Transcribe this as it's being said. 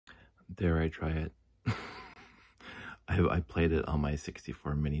Dare I try it? I played it on my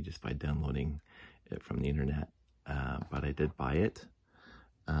 64 mini just by downloading it from the internet, but I did buy it,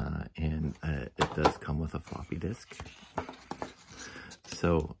 and it does come with a floppy disk.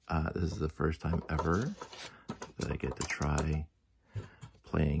 So this is the first time ever that I get to try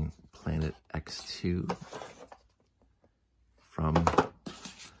playing Planet X2 from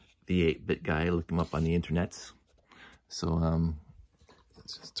the 8-bit guy. Look him up on the internets. So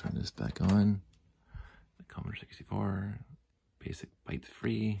let's just turn this back on. The Commodore 64, basic byte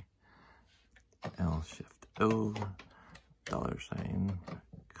free, L shift O, $,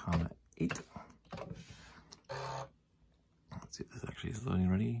 comma 8. Let's see if this actually is loading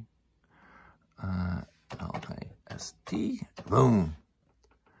ready. LIST, boom.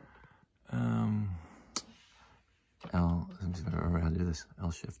 Let me see if I remember how to do this.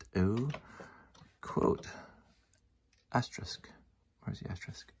 L shift O, quote, asterisk. Where's the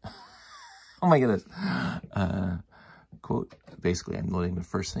asterisk? Oh my goodness. Quote, basically I'm loading the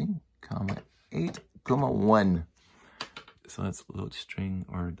first thing, comma 8, comma 1. So that's load string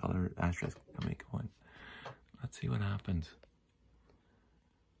or $asterisk, comma 1. Let's see what happens.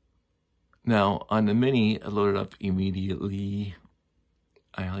 Now on the mini, I loaded up immediately.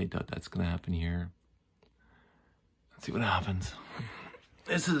 I highly doubt that's gonna happen here. Let's see what happens.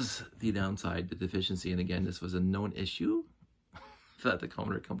 This is the downside, the deficiency, and again, this was a known issue that the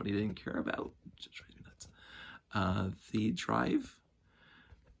Commodore company didn't care about. Just drives me nuts. The drive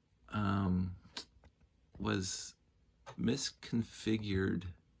was misconfigured.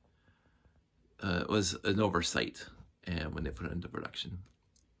 It was an oversight, and when they put it into production,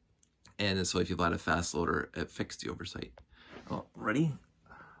 and so if you bought a fast loader, it fixed the oversight. Oh, ready?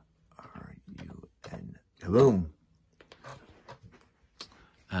 R-U-N. Kaboom.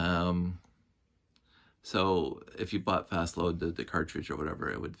 So if you bought fast load, the cartridge or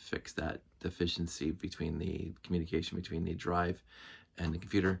whatever, it would fix that deficiency between the communication between the drive and the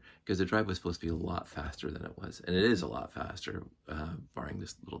computer, because the drive was supposed to be a lot faster than it was, and it is a lot faster, barring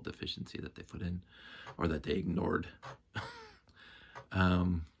this little deficiency that they put in, or that they ignored. I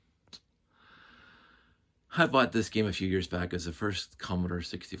bought this game a few years back. It was the first Commodore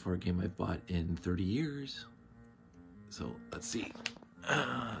 64 game I bought in 30 years. So let's see.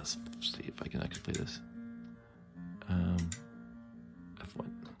 Let's see if I can actually play this. F1.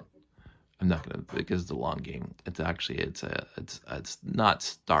 I'm not gonna, because it's a long game. It's actually it's not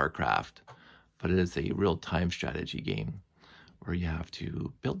StarCraft, but it is a real time strategy game where you have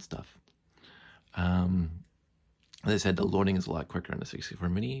to build stuff. As I said, the loading is a lot quicker on the 64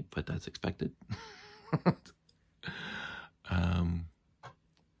 mini, but that's expected.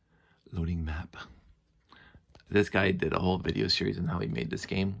 Loading map. This guy did a whole video series on how he made this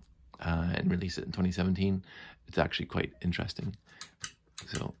game and released it in 2017. It's actually quite interesting.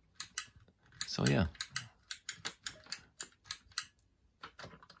 So yeah.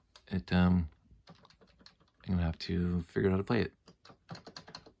 I'm gonna have to figure out how to play it.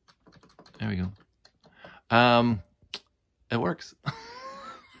 There we go. It works.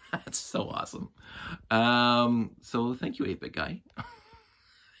 That's so awesome. So thank you, 8-bit guy.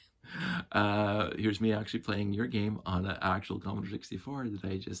 Here's me actually playing your game on an actual Commodore 64 that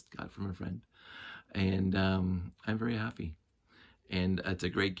I just got from a friend. And I'm very happy. And it's a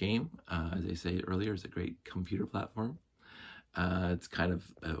great game. As I said earlier, it's a great computer platform. It's kind of,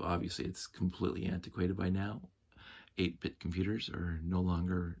 obviously it's completely antiquated by now. 8-bit computers are no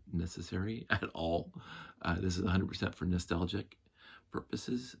longer necessary at all. This is 100% for nostalgic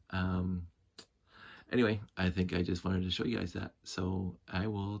purposes. Anyway, I think I just wanted to show you guys that. So I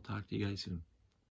will talk to you guys soon.